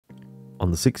On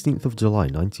the 16th of July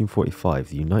 1945,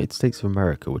 the United States of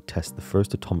America would test the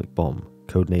first atomic bomb,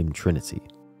 codenamed Trinity.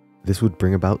 This would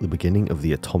bring about the beginning of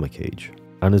the atomic age,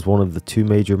 and is one of the two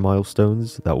major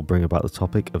milestones that will bring about the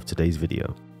topic of today's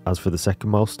video. As for the second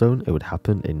milestone, it would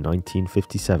happen in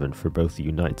 1957 for both the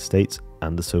United States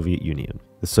and the Soviet Union.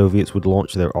 The Soviets would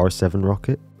launch their R-7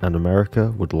 rocket, and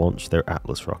America would launch their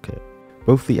Atlas rocket.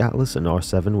 Both the Atlas and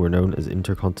R-7 were known as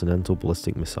intercontinental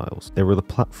ballistic missiles. They were the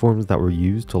platforms that were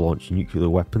used to launch nuclear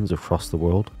weapons across the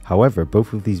world. However,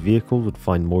 both of these vehicles would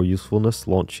find more usefulness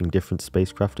launching different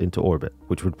spacecraft into orbit,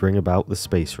 which would bring about the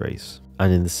space race.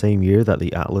 And in the same year that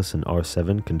the Atlas and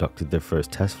R-7 conducted their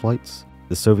first test flights,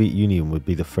 the Soviet Union would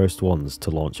be the first ones to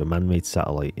launch a man-made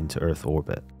satellite into Earth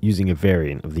orbit, using a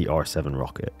variant of the R-7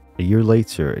 rocket. A year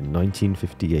later, in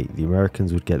 1958, the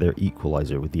Americans would get their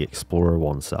equalizer with the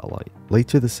Explorer-1 satellite.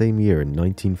 Later the same year, in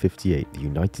 1958, the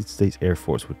United States Air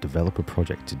Force would develop a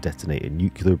project to detonate a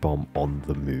nuclear bomb on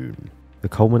the moon. The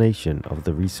culmination of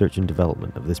the research and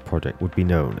development of this project would be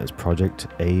known as Project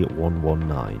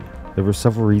A119. There were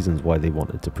several reasons why they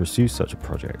wanted to pursue such a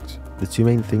project. The two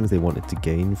main things they wanted to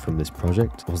gain from this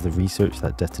project was the research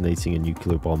that detonating a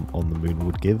nuclear bomb on the moon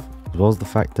would give, as well as the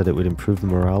fact that it would improve the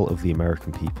morale of the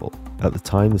American people. At the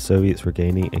time, the Soviets were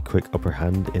gaining a quick upper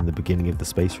hand in the beginning of the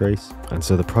space race, and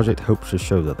so the project hoped to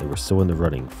show that they were still in the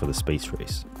running for the space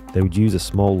race. They would use a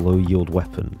small low-yield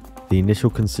weapon. The initial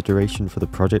consideration for the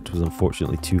project was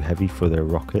unfortunately too heavy for their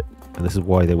rocket, and this is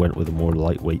why they went with a more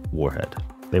lightweight warhead.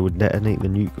 They would detonate the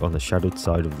nuke on the shadowed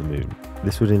side of the moon.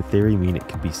 This would in theory mean it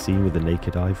could be seen with the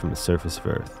naked eye from the surface of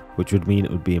Earth, which would mean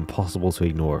it would be impossible to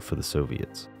ignore for the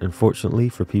Soviets. Unfortunately,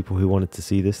 for people who wanted to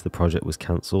see this, the project was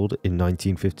cancelled in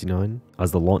 1959,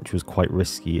 as the launch was quite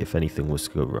risky if anything was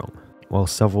to go wrong. While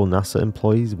several NASA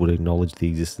employees would acknowledge the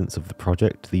existence of the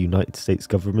project, the United States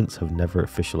governments have never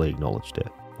officially acknowledged it.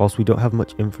 Whilst we don't have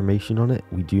much information on it,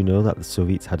 we do know that the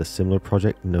Soviets had a similar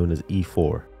project known as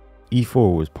E-4.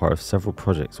 E-4 was part of several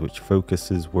projects which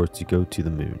focuses were to go to the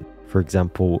moon. For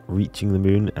example, reaching the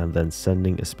moon and then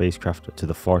sending a spacecraft to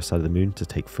the far side of the moon to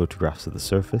take photographs of the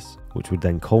surface, which would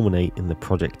then culminate in the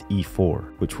Project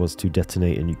E-4, which was to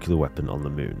detonate a nuclear weapon on the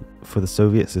moon. For the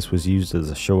Soviets, this was used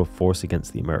as a show of force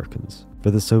against the Americans.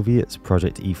 For the Soviets,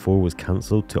 Project E-4 was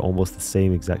cancelled to almost the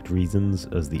same exact reasons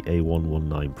as the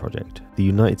A119 project. The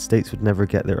United States would never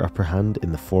get their upper hand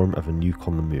in the form of a nuke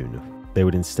on the moon. They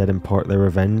would instead impart their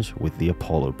revenge with the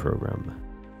Apollo program.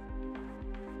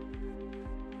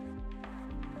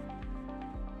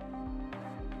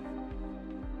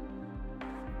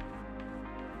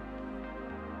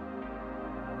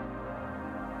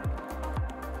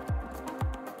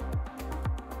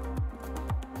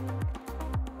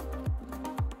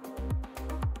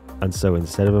 And so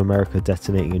instead of America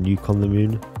detonating a nuke on the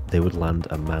moon, they would land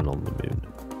a man on the moon.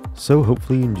 So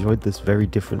hopefully you enjoyed this very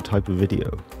different type of video.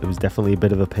 It was definitely a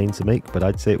bit of a pain to make, but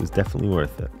I'd say it was definitely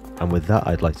worth it. And with that,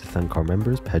 I'd like to thank our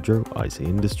members Pedro,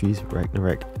 ICindustries,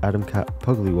 Ragnarek, Adamcat,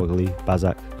 Puggly Wuggly,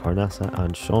 Bazak, Carnassa,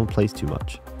 and Sean Plays Too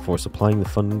Much for supplying the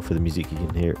funding for the music you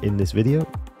can hear in this video.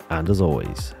 And as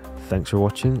always, thanks for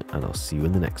watching, and I'll see you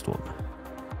in the next one.